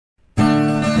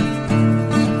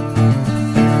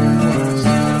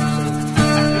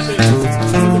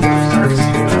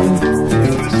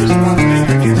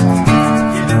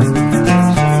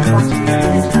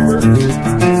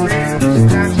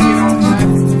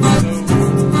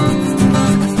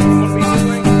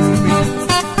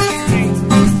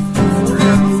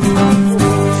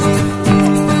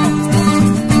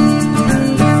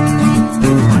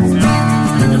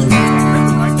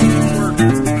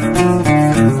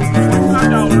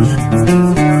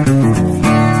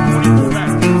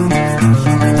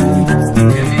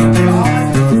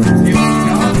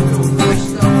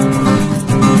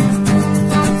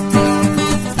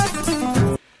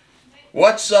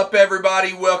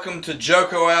everybody, welcome to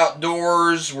JOCO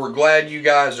Outdoors. We're glad you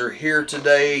guys are here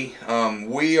today.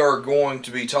 We are going to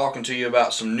be talking to you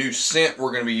about some new scent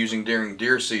we're going to be using during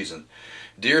deer season.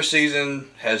 Deer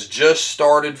season has just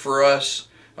started for us.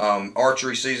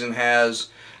 Archery season has.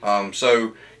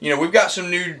 So, you know, we've got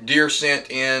some new deer scent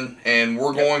in, and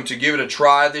we're going to give it a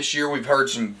try this year. We've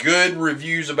heard some good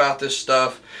reviews about this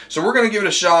stuff. So we're going to give it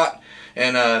a shot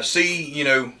and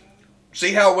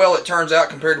see how well it turns out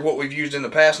compared to what we've used in the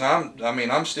past. And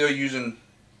I'm still using,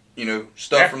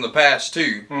 stuff from the past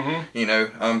too.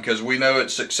 Because we know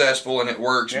it's successful and it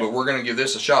works. But we're going to give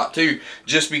this a shot too,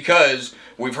 just because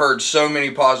we've heard so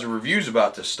many positive reviews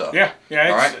about this stuff.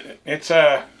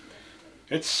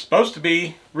 It's supposed to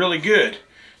be really good.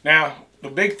 Now, the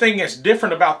big thing that's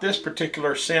different about this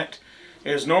particular scent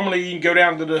is normally you can go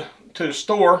down to the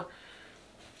store,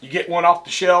 you get one off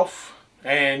the shelf,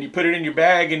 and you put it in your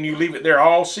bag and you leave it there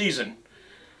all season.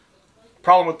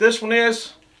 Problem with this one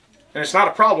is, and it's not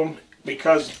a problem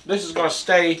because this is going to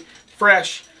stay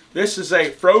fresh, this is a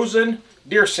frozen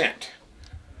deer scent.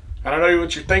 I don't know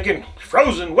what you're thinking,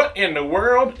 frozen? What in the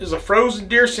world is a frozen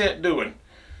deer scent doing?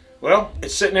 Well,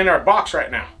 it's sitting in our box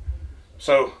right now.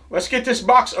 So let's get this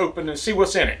box open and see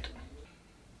what's in it.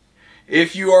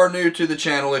 If you are new to the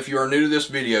channel, if you are new to this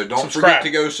video, don't forget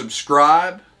to go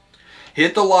subscribe.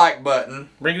 Hit the like button.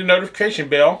 Ring the notification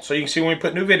bell so you can see when we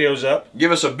put new videos up. Give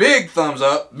us a big thumbs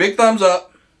up. Big thumbs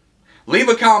up. Leave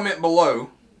a comment below.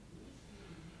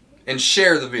 And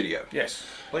share the video. Yes,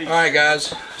 please. Alright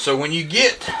guys, so when you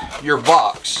get your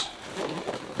box,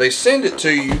 they send it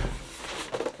to you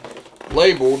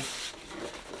labeled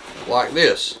like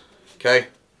this. Okay?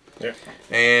 Yeah.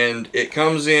 And it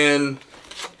comes in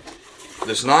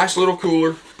this nice little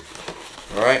cooler.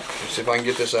 Alright, let's see if I can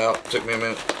get this out. It took me a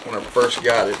minute when I first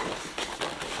got it.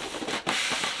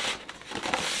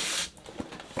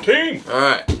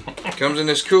 Alright, comes in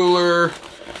this cooler.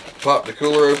 Pop the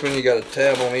cooler open. You got a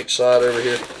tab on each side over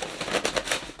here.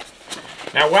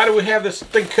 Now, why do we have this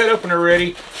thing cut open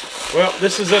already? Well,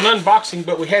 this is an unboxing,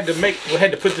 but we had to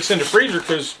put this in the freezer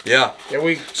because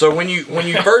So when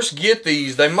you first get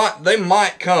these, they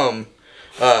might come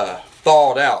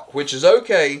thawed out, which is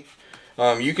okay.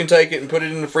 You can take it and put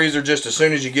it in the freezer just as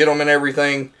soon as you get them and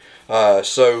everything.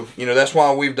 So, that's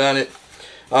why we've done it.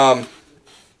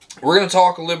 We're going to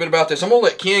talk a little bit about this. I'm going to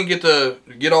let Ken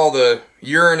get all the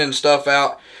urine and stuff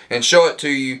out and show it to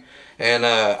you. And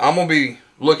I'm going to be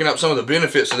looking up some of the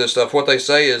benefits of this stuff. What they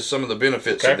say is some of the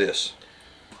benefits of this.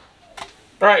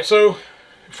 Alright, so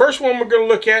first one we're going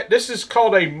to look at, this is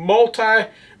called a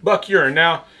multi-buck urine.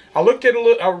 Now, I looked at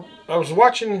I was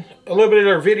watching a little bit of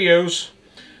their videos.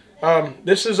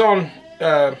 This is on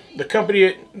the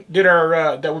company that did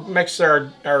that makes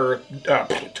our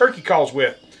turkey calls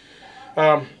with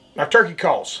our turkey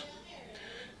calls,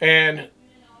 and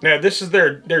now this is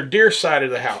their deer side of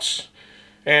the house,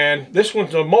 and this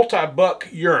one's a multi-buck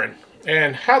urine.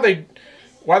 And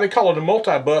why they call it a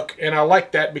multi-buck, and I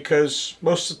like that because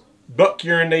most buck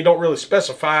urine they don't really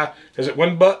specify. Is it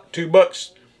 $1,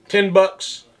 $2,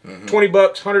 $10, $20,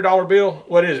 $100 bill?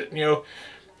 What is it?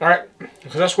 Alright,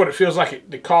 because that's what it feels like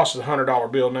it costs a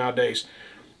 $100 bill nowadays.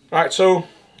 Alright, so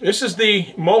this is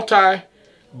the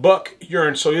multi-buck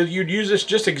urine. So you'd use this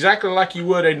just exactly like you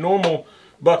would a normal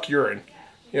buck urine.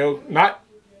 Not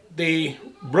the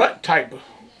rut type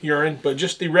urine, but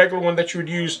just the regular one that you would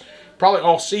use probably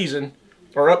all season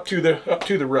or up to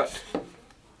the rut.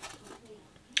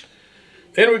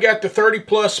 Then we got the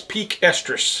 30+ peak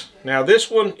estrus. Now this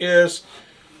one is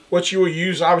what you will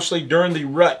use obviously during the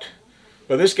rut.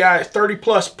 But this guy,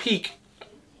 30+ peak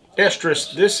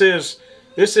estrus, this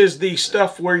is the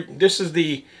stuff where this is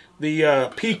the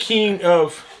peaking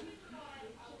of,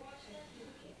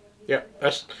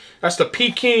 that's the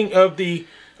peaking of the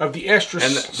estrus.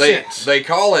 And they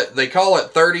call it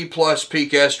 30+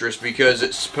 peak estrus because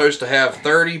it's supposed to have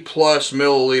 30+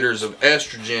 milliliters of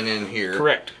estrogen in here.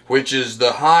 Correct. Which is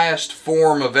the highest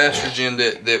form of estrogen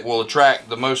that will attract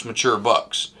the most mature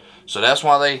bucks. So that's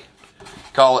why they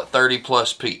call it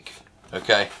 30+ peak.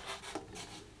 Okay.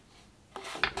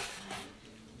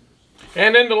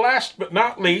 And then the last but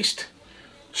not least,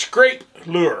 scrape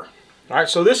lure. Alright,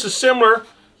 so this is similar,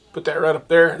 put that right up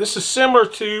there. This is similar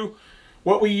to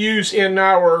what we use in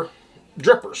our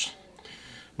drippers.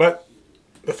 But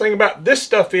the thing about this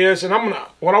stuff is, and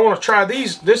what I want to try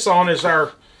this on is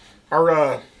our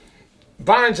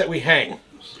vines that we hang.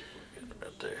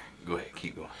 Right there. Go ahead,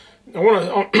 keep going. I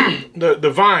want to the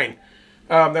vine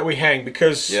that we hang,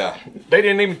 because they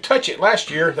didn't even touch it last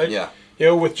year.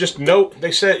 With just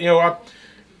they said, I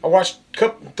watched 3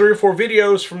 or 4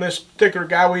 videos from this particular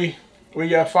guy we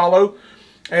follow,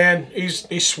 and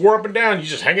he's swore up and down. You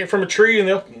just hang it from a tree, and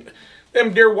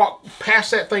them deer walk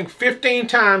past that thing 15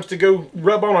 times to go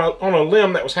rub on a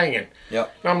limb that was hanging.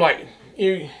 Yep. And I'm like,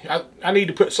 I need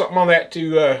to put something on that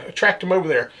to attract them over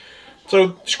there.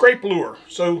 So scrape lure.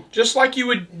 So just like you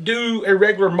would do a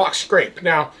regular mock scrape.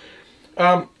 Now,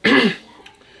 I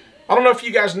don't know if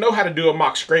you guys know how to do a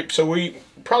mock scrape, so we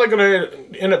probably going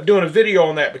to end up doing a video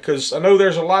on that, because I know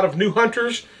there's a lot of new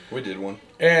hunters. We did one.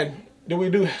 And did we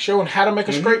do showing how to make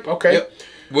a scrape? Okay. Yep.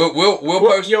 We'll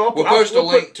post a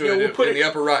link to it in the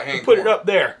upper right hand corner. Put it up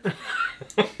there.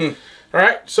 All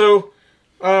right. So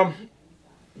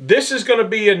this is going to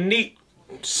be a neat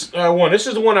one. This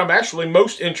is the one I'm actually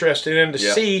most interested in to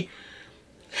see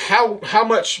how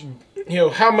much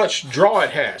draw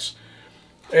it has.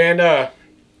 And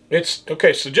it's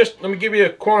okay. So just let me give you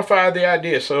quantify the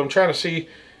idea. So I'm trying to see.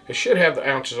 It should have the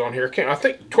ounces on here. I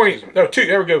think 20. No, 2.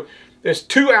 There we go. There's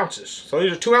 2 ounces. So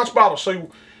these are 2-ounce bottles.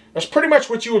 So that's pretty much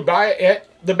what you would buy at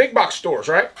the big box stores,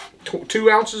 right?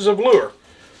 2 ounces of lure.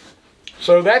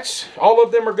 So that's, all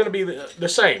of them are going to be the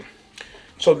same.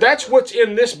 So that's what's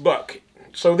in this buck.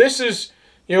 So this is,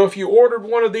 if you ordered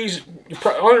one of these, you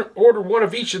ordered one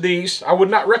of each of these, I would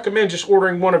not recommend just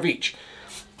ordering one of each.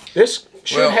 This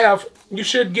should you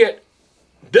should get,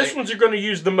 this one's you're going to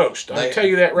use the most. I'll tell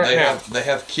you that right now. They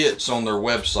have kits on their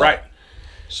website. Right.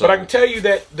 So. But I can tell you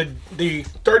that the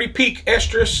 30 Peak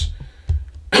Estrus,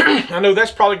 I know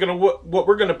that's probably going to what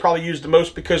we're going to probably use the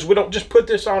most, because we don't just put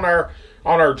this on our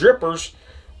drippers.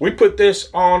 We put this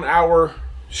on our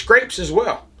scrapes as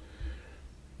well.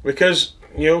 Because,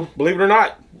 believe it or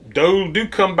not, doe do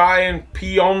come by and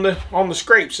pee on the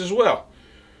scrapes as well.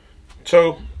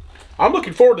 So I'm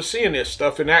looking forward to seeing this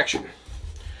stuff in action.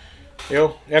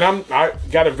 And I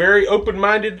got a very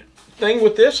open-minded thing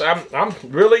with this. I'm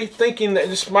really thinking that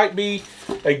this might be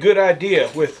a good idea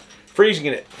with freezing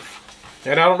it.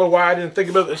 And I don't know why I didn't think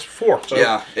about this before. So.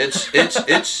 Yeah,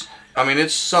 it's I mean,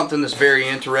 it's something that's very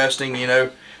interesting,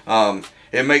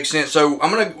 it makes sense. So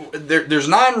there's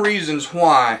 9 reasons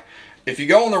why, if you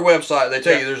go on their website, they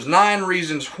tell you there's 9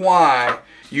 reasons why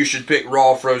you should pick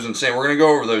raw frozen scent. We're going to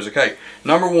go over those, okay?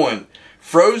 Number 1,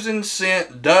 frozen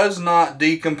scent does not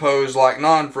decompose like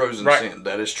non-frozen scent.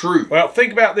 That is true. Well,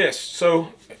 think about this.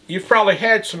 So you've probably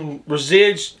had some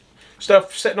residues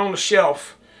stuff sitting on the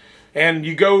shelf, and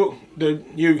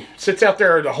you sit out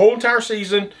there the whole entire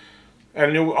season,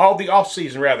 and all the off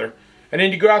season rather, and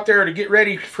then you go out there to get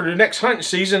ready for the next hunting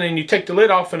season, and you take the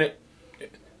lid off, and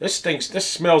this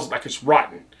smells like it's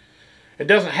rotten. It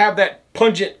doesn't have that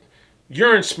pungent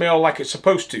urine smell like it's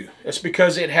supposed to. It's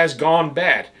because it has gone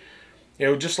bad.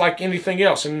 Just like anything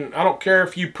else. And I don't care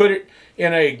if you put it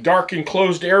in a dark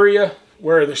enclosed area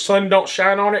where the sun don't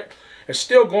shine on it, it's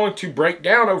still going to break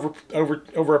down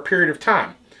over a period of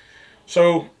time.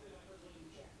 So,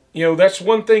 that's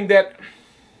one thing that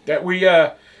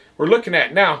we're looking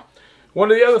at. Now,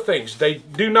 one of the other things, they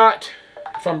do not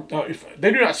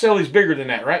sell these bigger than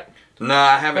that, right? No,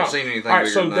 I haven't seen anything bigger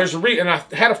than that. There's a reason, and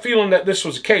I had a feeling that this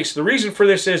was the case. The reason for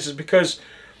this is because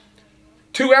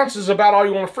 2 ounces is about all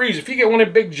you want to freeze. If you get one of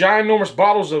the big, ginormous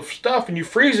bottles of stuff and you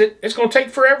freeze it, it's going to take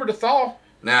forever to thaw.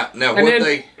 And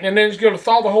then it's going to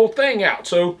thaw the whole thing out.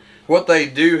 So what they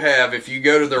do have, if you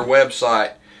go to their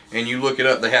website and you look it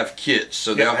up, they have kits.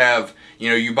 So they'll have,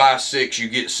 you buy 6, you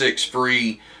get 6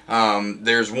 free.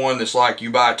 There's one that's like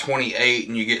you buy 28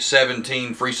 and you get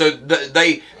 17 free. So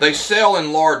they sell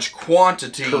in large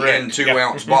quantity in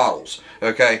 2-ounce bottles.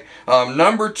 Okay.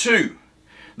 Number 2.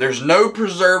 There's no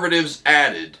preservatives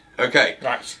added. Okay.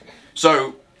 Nice.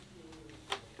 So,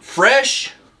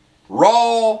 fresh,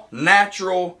 raw,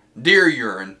 natural deer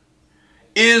urine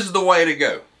is the way to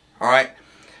go. All right.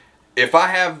 If I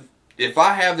have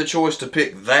the choice to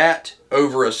pick that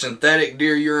over a synthetic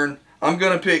deer urine, I'm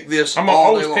gonna pick this all day long. I'm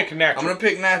always pick natural. I'm gonna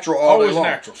pick natural all day long.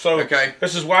 Always natural. So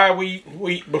this is why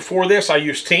we before this I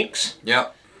used Tinks.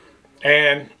 Yep.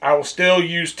 And I will still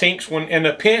use Tinks when in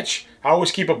a pinch. I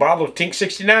always keep a bottle of Tink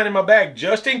 69 in my bag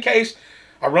just in case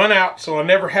I run out, so I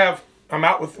never have. I'm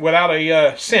out without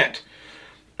a scent.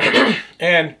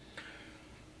 And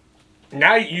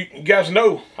now you guys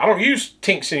know I don't use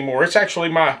Tinks anymore. It's actually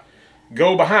my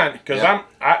go behind because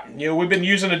we've been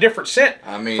using a different scent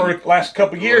for the last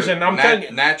couple of years, and I'm telling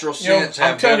you, natural scents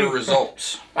have better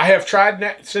results. I have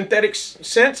tried synthetic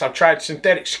scents. I've tried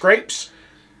synthetic scrapes.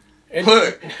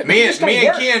 Look, me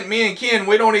and Ken,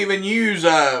 we don't even use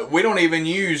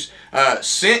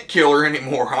scent killer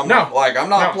anymore. I'm not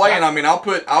playing. I'll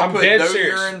put doe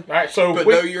urine. All right, so put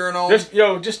doe urine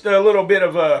on. Just a little bit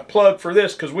of a plug for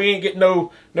this because we ain't getting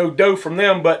no doe from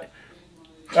them, but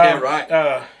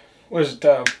right. Was it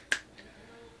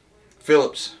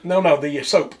Phillips. No, the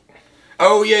soap.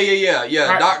 Oh, yeah.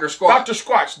 Right. Dr. Squatch. Dr.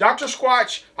 Squatch. Dr.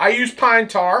 Squatch, I use pine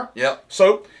tar. Yep.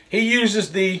 Soap. He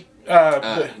uses the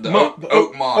oak moss.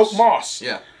 Oak moss.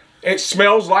 Yeah. It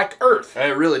smells like earth.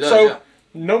 It really does, so, yeah.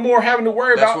 no more having to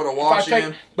worry That's about what a wash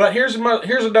in. But here's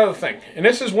another thing. And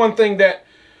this is one thing that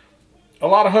a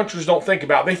lot of hunters don't think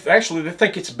about. They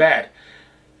think it's bad.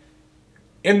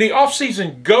 In the off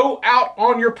season, go out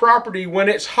on your property when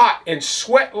it's hot and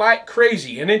sweat like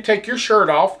crazy, and then take your shirt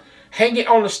off, hang it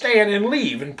on the stand, and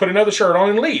leave, and put another shirt on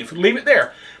and leave. Leave it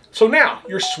there. So now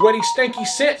your sweaty, stinky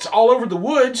scents all over the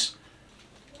woods.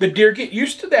 The deer get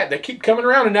used to that. They keep coming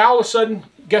around, and now all of a sudden,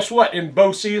 guess what? In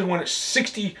bow season, when it's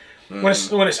 60, when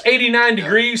it's 89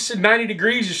 degrees, 90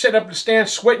 degrees, you're sitting up in the stand,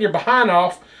 sweating your behind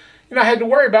off. You're not having to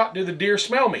worry about, do the deer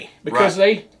smell me? Because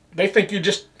they think you're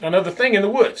just another thing in the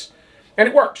woods. And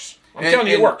it works. I'm telling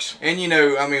you, it works. And you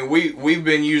know, I mean, we've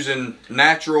been using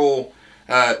natural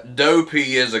doe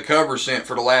pee as a cover scent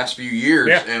for the last few years,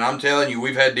 and I'm telling you,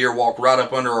 we've had deer walk right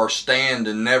up under our stand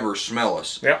and never smell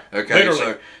us. Yeah. Okay.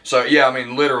 Literally. So yeah, I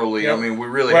mean, literally. Yeah. I mean, we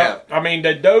really have. I mean,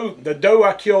 the doe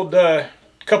I killed a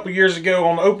couple years ago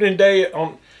on opening day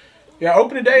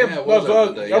opening day of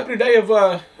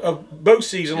bow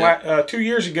season 2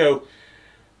 years ago.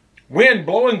 Wind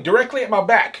blowing directly at my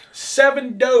back.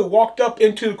 7 doe walked up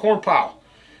into the corn pile.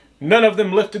 None of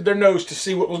them lifted their nose to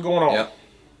see what was going on. Yep.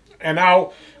 And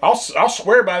I'll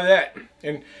swear by that.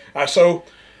 And so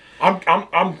I'm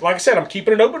like I said, I'm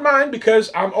keeping an open mind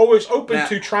because I'm always open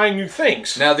to trying new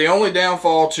things. Now the only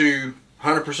downfall to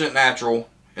 100% natural,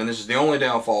 and this is the only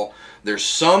downfall, there's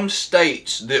some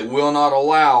states that will not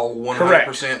allow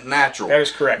 100% natural. That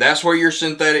is correct. That's where your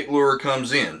synthetic lure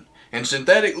comes in. And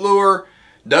synthetic lure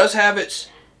does have its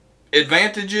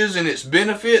advantages and its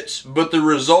benefits, but the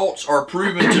results are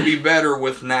proven to be better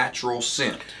with natural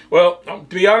scent. Well, to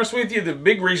be honest with you, the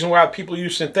big reason why people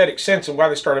use synthetic scents and why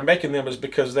they started making them is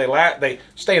because they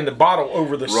stay in the bottle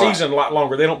over the season a lot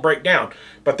longer. They don't break down,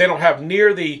 but they don't have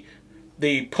near the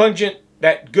pungent,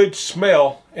 that good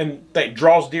smell, and that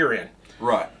draws deer in.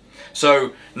 Right.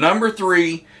 So number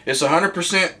 3, it's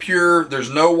 100% pure.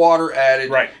 There's no water added.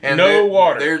 Right. And no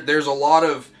water. There's a lot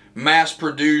of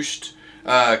mass-produced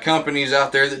companies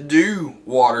out there that do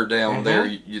water down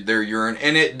their urine,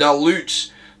 and it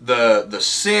dilutes the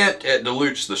scent. It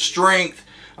dilutes the strength.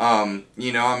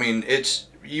 You know, I mean,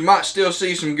 you might still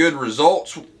see some good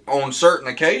results on certain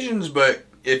occasions, but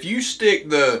if you stick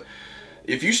that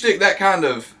kind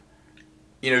of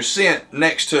scent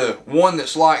next to one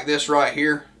that's like this right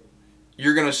here,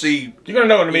 you're gonna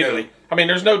know it immediately. I mean,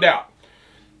 there's no doubt.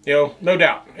 No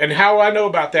doubt. And how I know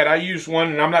about that, I used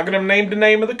one, and I'm not going to name the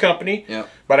name of the company,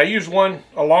 but I used one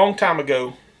a long time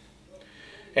ago.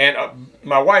 And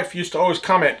my wife used to always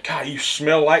comment, "God, you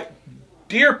smell like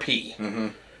deer pee."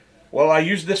 Well, I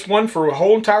used this one for a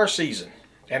whole entire season,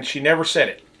 and she never said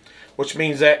it, which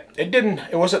means that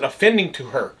it wasn't offending to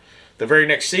her. The very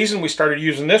next season, we started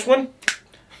using this one.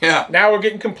 Yeah. Now we're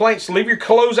getting complaints. Leave your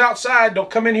clothes outside. Don't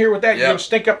come in here with that. You're going to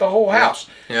stink up the whole house.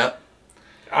 Yeah.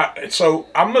 So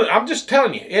I'm just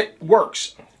telling you, it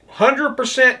works.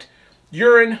 100%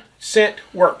 urine scent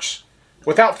works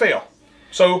without fail.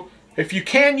 So if you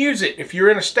can use it, if you're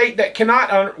in a state that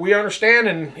cannot, we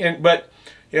understand. But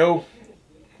if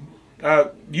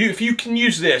you can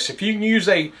use this, if you can use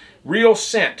a real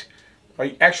scent,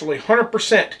 actually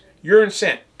 100% urine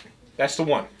scent, that's the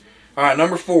one. All right,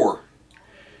 number 4.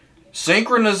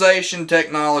 Synchronization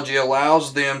technology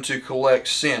allows them to collect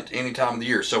scent any time of the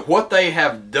year. So what they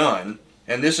have done,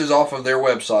 and this is off of their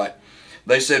website,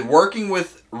 they said working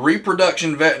with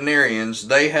reproduction veterinarians,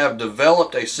 they have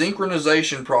developed a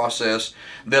synchronization process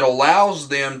that allows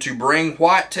them to bring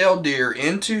white-tailed deer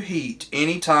into heat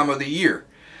any time of the year.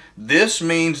 This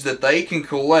means that they can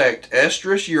collect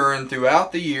estrus urine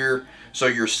throughout the year, so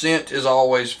your scent is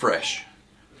always fresh.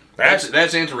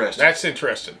 That's interesting. That's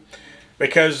interesting.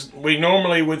 Because we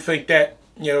normally would think that,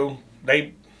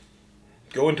 they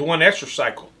go into one estrus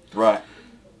cycle. Right.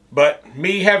 But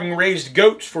me having raised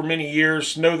goats for many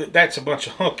years know that that's a bunch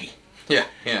of hunky. Yeah.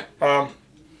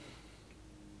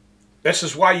 This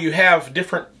is why you have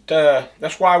different,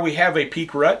 that's why we have a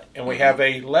peak rut and we have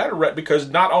a ladder rut, because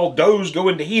not all does go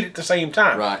into heat at the same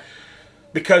time. Right.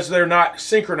 Because they're not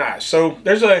synchronized. So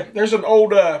there's an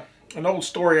old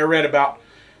story I read about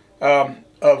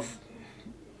of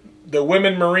the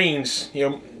women Marines,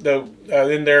 after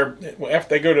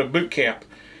they go to boot camp,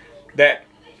 that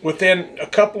within a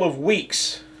couple of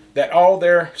weeks, that all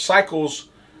their cycles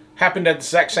happened at the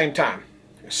exact same time,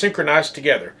 synchronized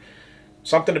together.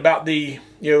 Something about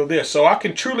this. So I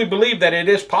can truly believe that it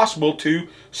is possible to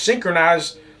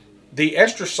synchronize the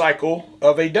estrus cycle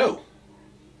of a doe.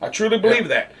 I truly believe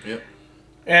that. Yep.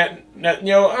 And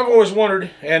you know, I've always wondered,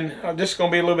 and this is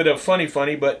going to be a little bit of funny,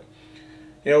 but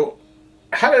you know,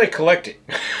 how do they collect it?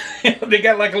 They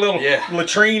got like a little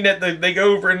latrine that they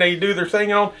go over and they do their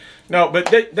thing on. No, but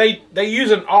they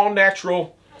use an all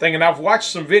natural thing, and I've watched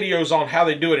some videos on how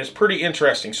they do it. It's pretty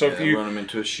interesting. So if you run them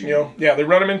into a chute, you know, they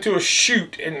run them into a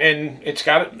chute, and it's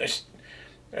got it,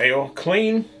 you know,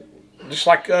 clean, just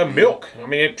like milk. I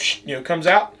mean, it, you know, comes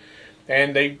out,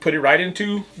 and they put it right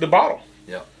into the bottle.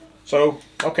 Yep. So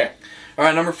okay. All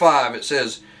right, number 5. It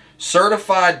says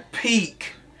certified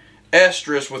peak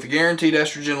estrus with guaranteed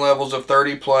estrogen levels of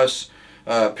 30 plus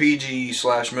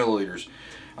pg/milliliters.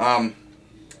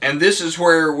 And this is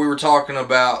where we were talking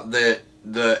about that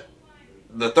the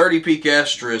 30 peak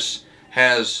estrus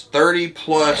has 30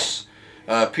 plus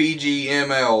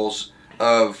pg/mLs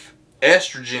of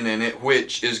estrogen in it,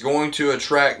 which is going to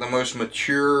attract the most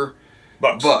mature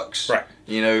bucks. Right.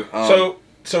 You know.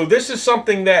 So this is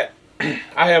something that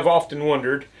I have often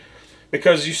wondered,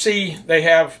 because you see they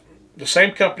have the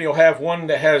same company will have one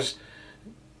that has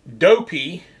doe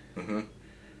pee. Mm-hmm.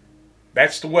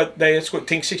 That's what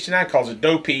Tink 69 calls it,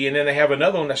 doe pee, and then they have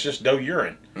another one that's just doe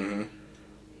urine. Mm-hmm.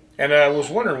 And I was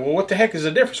wondering, well, what the heck is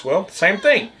the difference? Well, same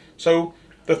thing. So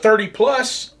the 30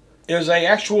 plus is a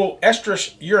actual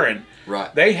estrus urine.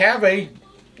 Right. They have I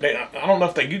don't know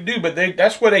if they do, but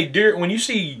that's what a deer. When you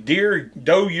see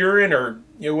doe urine or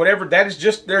you know whatever, that is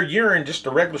just their urine, just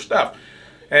the regular stuff,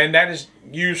 and that is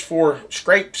used for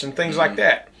scrapes and things like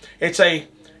that. It's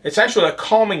actually a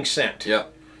calming scent.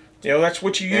 Yep. You know, that's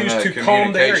what you use to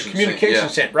calm the area. Communication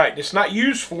scent, right. It's not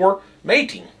used for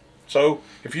mating. So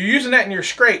if you're using that in your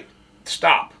scrape,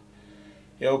 stop.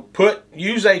 You know,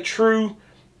 use a true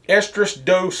estrus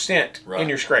doe scent in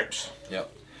your scrapes.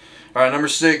 Yep. All right, number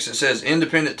 6, it says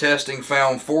independent testing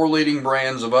found 4 leading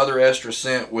brands of other estrus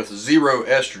scent with 0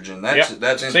 estrogen. That's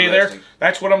interesting. See there?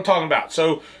 That's what I'm talking about.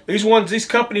 So these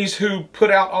companies who put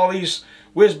out all these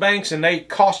whiz banks, and they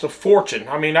cost a fortune.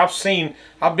 I mean,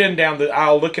 I've been down the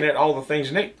aisle looking at all the things,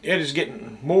 and it is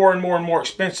getting more and more and more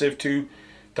expensive to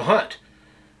hunt.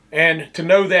 And to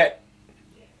know that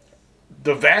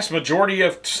the vast majority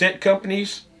of scent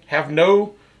companies have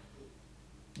no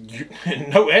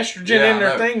estrogen in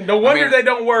their thing. No wonder they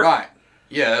don't work. Right.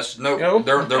 Yeah, that's no. You know?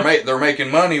 They're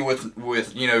making money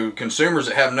with you know, consumers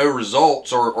that have no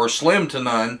results or slim to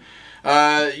none.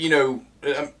 You know.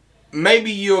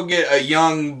 Maybe you'll get a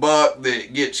young buck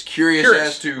that gets curious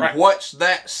as to what's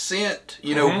that scent,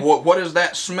 you know, what does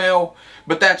that smell?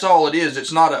 But that's all it is.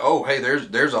 It's not oh, hey,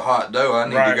 there's a hot doe I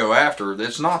need to go after.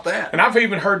 It's not that. And I've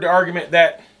even heard the argument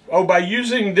that, by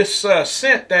using this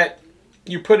scent that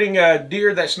you're putting a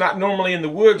deer that's not normally in the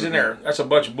woods in there, that's a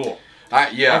bunch of bull.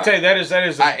 Yeah. I'll tell you, that is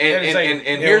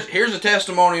here's a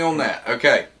testimony on that.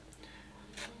 Okay.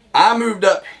 I moved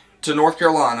up to North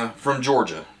Carolina from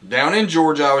Georgia. Down in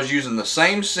Georgia, I was using the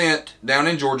same scent down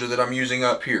in Georgia that I'm using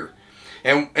up here.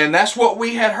 And that's what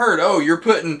we had heard. Oh,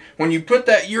 when you put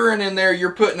that urine in there,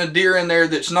 you're putting a deer in there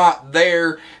that's not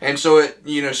there, and so it,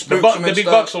 you know, spooks them and the big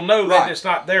bucks will know that it's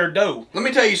not their doe. Let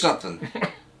me tell you something.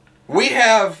 We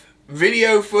have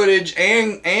video footage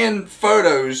and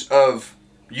photos of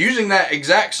using that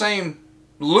exact same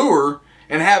lure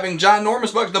and having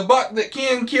ginormous bucks. The buck that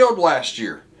Ken killed last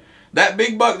year. That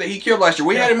big buck that he killed last year,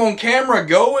 we had him on camera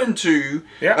going to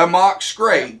a mock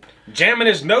scrape. Jamming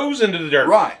his nose into the dirt.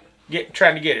 Right.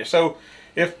 Trying to get it. So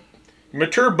if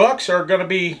mature bucks are going to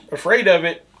be afraid of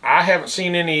it, I haven't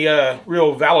seen any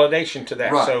real validation to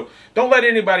that. Right. So don't let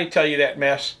anybody tell you that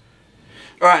mess.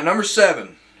 All right, number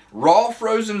 7. Raw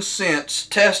frozen scents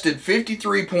tested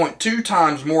 53.2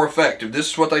 times more effective.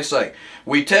 This is what they say.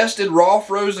 We tested raw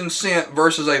frozen scent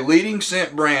versus a leading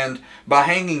scent brand by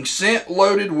hanging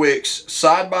scent-loaded wicks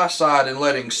side by side and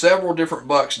letting several different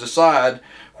bucks decide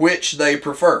which they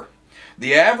prefer.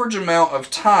 The average amount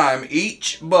of time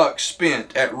each buck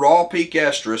spent at raw peak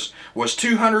estrus was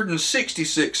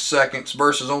 266 seconds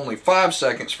versus only 5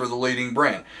 seconds for the leading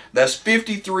brand. That's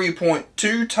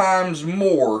 53.2 times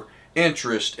more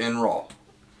interest in raw.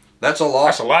 That's a lot.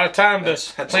 That's a lot of time to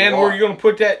plan where you're going to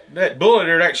put that bullet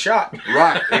or that shot.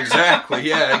 Right, exactly.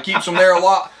 Yeah, it keeps them there a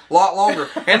lot longer.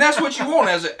 And that's what you want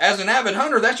as an avid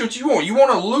hunter. That's what you want. You want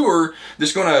a lure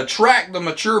that's going to attract the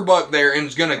mature buck there and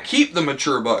is going to keep the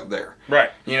mature buck there.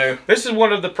 Right. You know, this is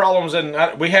one of the problems,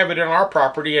 and we have it in our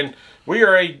property, and we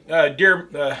are a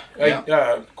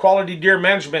quality deer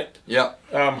management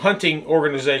hunting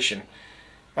organization,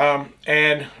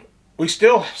 and we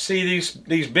still see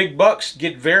these big bucks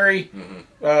get very,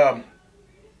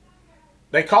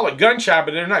 they call it gun shy,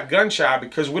 but they're not gun shy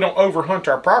because we don't overhunt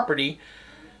our property.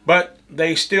 but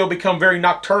they still become very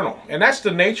nocturnal. And that's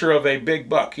the nature of a big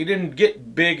buck. He didn't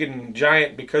get big and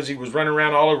giant because he was running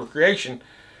around all over creation.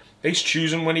 He's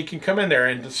choosing when he can come in there.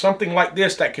 And something like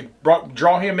this that could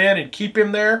draw him in and keep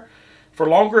him there for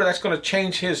longer, that's going to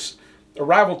change his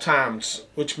arrival times,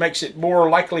 which makes it more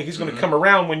likely he's going to come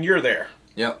around when you're there.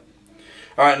 Yep.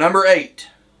 All right, number 8.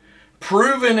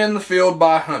 Proven in the field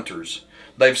by hunters.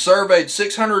 They've surveyed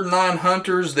 609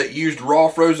 hunters that used raw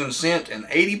frozen scent, and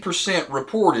 80%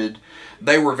 reported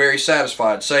they were very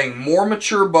satisfied, saying more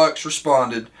mature bucks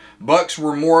responded, bucks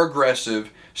were more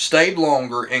aggressive, stayed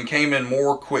longer, and came in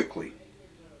more quickly.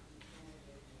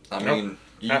 I mean,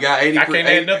 you got 80%. I can't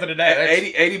add nothing to that.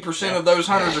 80% of those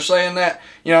hunters are saying that.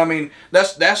 You know, I mean,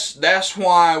 that's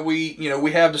why we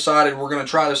have decided we're going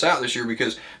to try this out this year,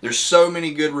 because there's so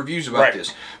many good reviews about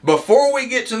this. Before we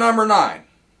get to number 9,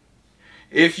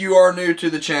 if you are new to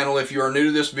the channel, if you are new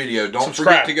to this video, don't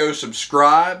forget to go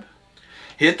subscribe,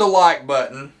 hit the like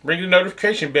button, ring the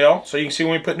notification bell so you can see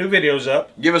when we put new videos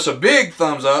up. Give us a big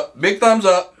thumbs up,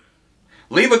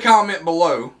 leave a comment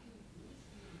below,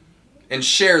 and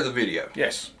share the video.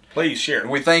 Yes, please share.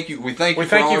 We thank you. We thank you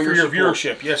for your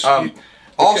viewership. Yes.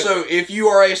 Also, if you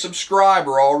are a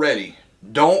subscriber already,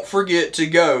 don't forget to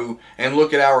go and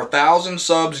look at our 1,000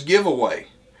 subs giveaway.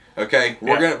 Okay,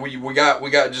 we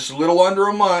got just a little under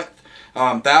a month.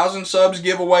 1,000 subs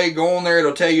giveaway. Go on there;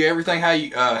 it'll tell you everything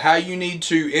how you need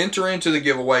to enter into the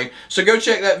giveaway. So go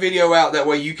check that video out. That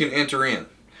way you can enter in.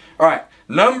 All right,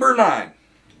 number 9.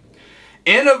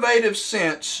 Innovative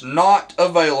scents not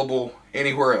available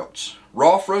anywhere else.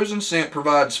 Raw frozen scent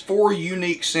provides 4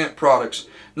 unique scent products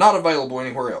not available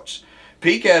anywhere else.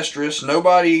 Peak estrus,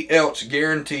 nobody else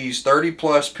guarantees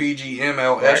 30+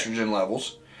 pg/ml estrogen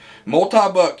levels.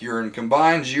 Multi-buck urine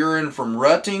combines urine from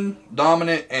rutting,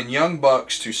 dominant, and young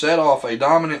bucks to set off a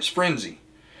dominance frenzy.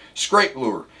 Scrape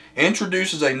lure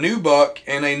introduces a new buck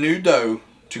and a new doe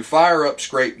to fire up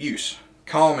scrape use.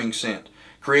 Calming scent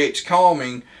creates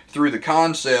calming through the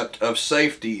concept of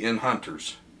safety in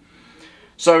hunters.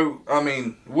 So, I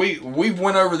mean, we've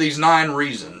went over these 9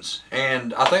 reasons,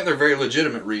 and I think they're very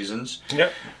legitimate reasons.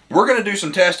 Yep. We're going to do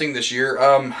some testing this year.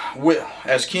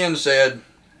 As Ken said,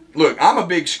 look, I'm a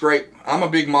big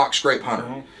mock scrape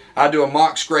hunter. I do a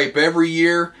mock scrape every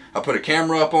year. I put a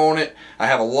camera up on it. I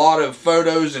have a lot of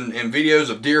photos and videos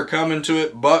of deer coming to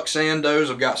it, bucks and does.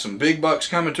 I've got some big bucks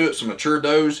coming to it, some mature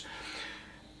does.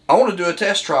 I want to do a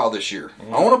test trial this year.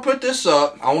 I want to put this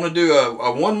up. I want to do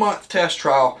a 1-month test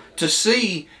trial to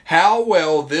see how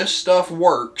well this stuff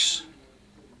works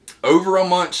over a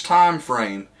month's time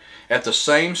frame at the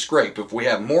same scrape. If we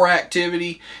have more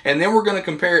activity, and then we're going to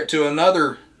compare it to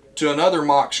another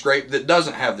mock scrape that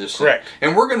doesn't have this. Correct.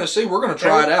 And we're going to see. We're going to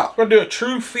try it out. We're going to do a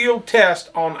true field test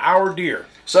on our deer.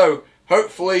 So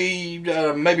hopefully,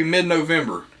 maybe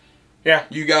mid-November. Yeah.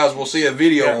 You guys will see a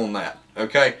video on that.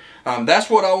 Okay. That's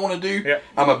what I want to do. Yep.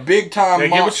 I'm a big time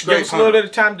mock scrape hunter. Give us a little bit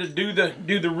of time to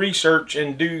do the research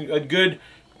and do a good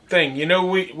thing. You know,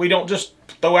 we don't just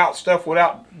throw out stuff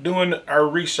without doing our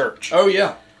research. Oh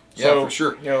yeah, yeah, for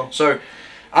sure. You know, so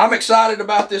I'm excited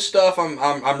about this stuff.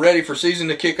 I'm ready for season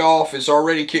to kick off. It's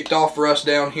already kicked off for us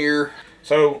down here.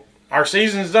 So our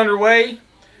season's underway.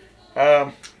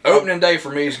 Opening day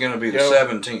for me is going to be the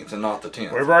 17th and not the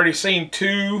 10th. We've already seen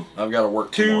 2. I've got to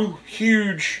work 2 tomorrow.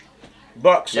 Huge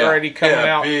bucks already coming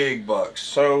out. Big bucks.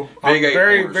 So I'm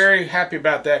very happy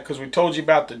about that, because we told you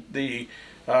about the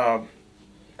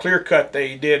clear cut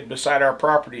they did beside our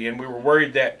property, and we were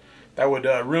worried that would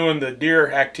ruin the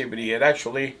deer activity. And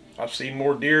actually, I've seen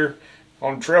more deer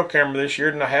on trail camera this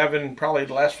year than I have in probably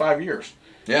the last 5 years.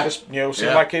 Yeah. Just,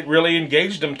 seemed like it really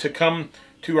engaged them to come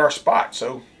to our spot.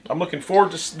 So I'm looking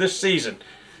forward to this season.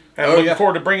 And I'm looking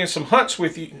forward to bringing some hunts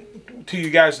to you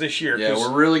guys this year. Yeah,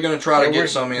 we're really going to try to get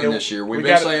some in this year. We've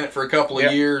been saying it for a couple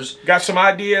of years. Got some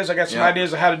ideas. I got some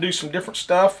ideas of how to do some different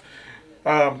stuff.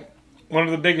 One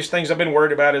of the biggest things I've been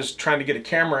worried about is trying to get a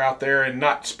camera out there and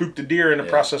not spook the deer in the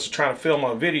process of trying to film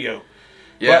a video.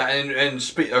 Yeah,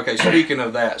 okay, speaking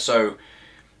of that, so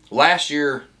last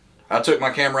year I took my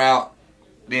camera out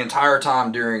the entire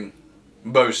time during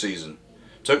bow season.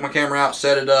 Took my camera out,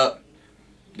 set it up,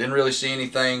 didn't really see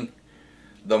anything.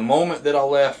 The moment that I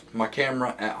left my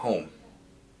camera at home,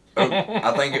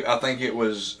 I think it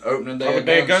was opening day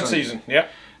of gun season. Yep.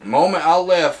 The moment I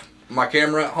left my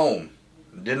camera at home,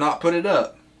 did not put it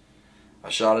up, I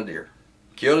shot a deer,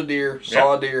 killed a deer,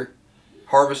 saw a deer,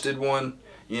 harvested one.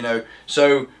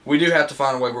 So we do have to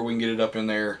find a way where we can get it up in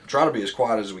there. Try to be as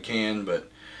quiet as we can, but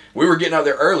we were getting up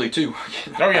there early too.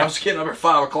 I was getting up at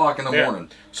 5 o'clock in the morning.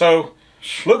 So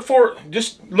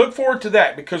just look forward to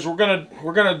that, because we're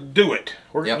gonna do it.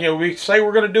 Yep. You know, we say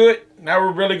we're gonna do it. Now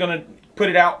we're really gonna put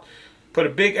it out, put a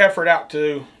big effort out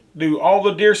to do all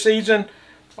the deer season,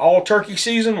 all turkey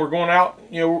season. We're going out.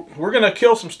 You know, we're gonna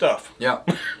kill some stuff. Yeah.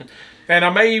 And I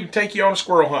may even take you on a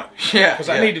squirrel hunt. Yeah. Because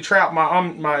I need to try out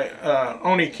my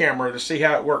Oni camera to see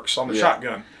how it works on the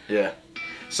shotgun. Yeah.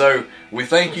 So we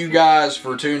thank you guys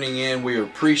for tuning in. We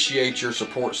appreciate your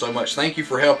support so much. Thank you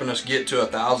for helping us get to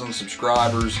 1,000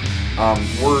 subscribers.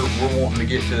 We're wanting to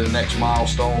get to the next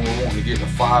milestone. We're wanting to get to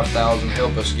 5,000.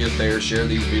 Help us get there. Share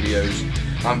these videos.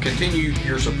 Continue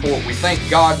your support. We thank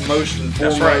God most and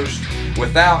foremost. That's right.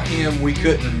 Without Him, we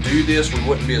couldn't do this. We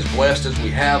wouldn't be as blessed as we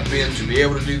have been to be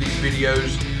able to do these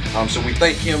videos. So we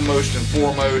thank Him most and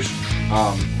foremost.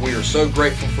 We are so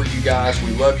grateful for you guys.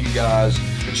 We love you guys.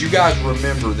 But you guys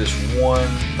remember this one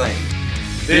thing.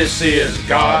 This is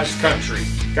God's country.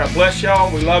 God bless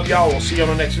y'all. We love y'all. We'll see you on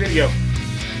the next video.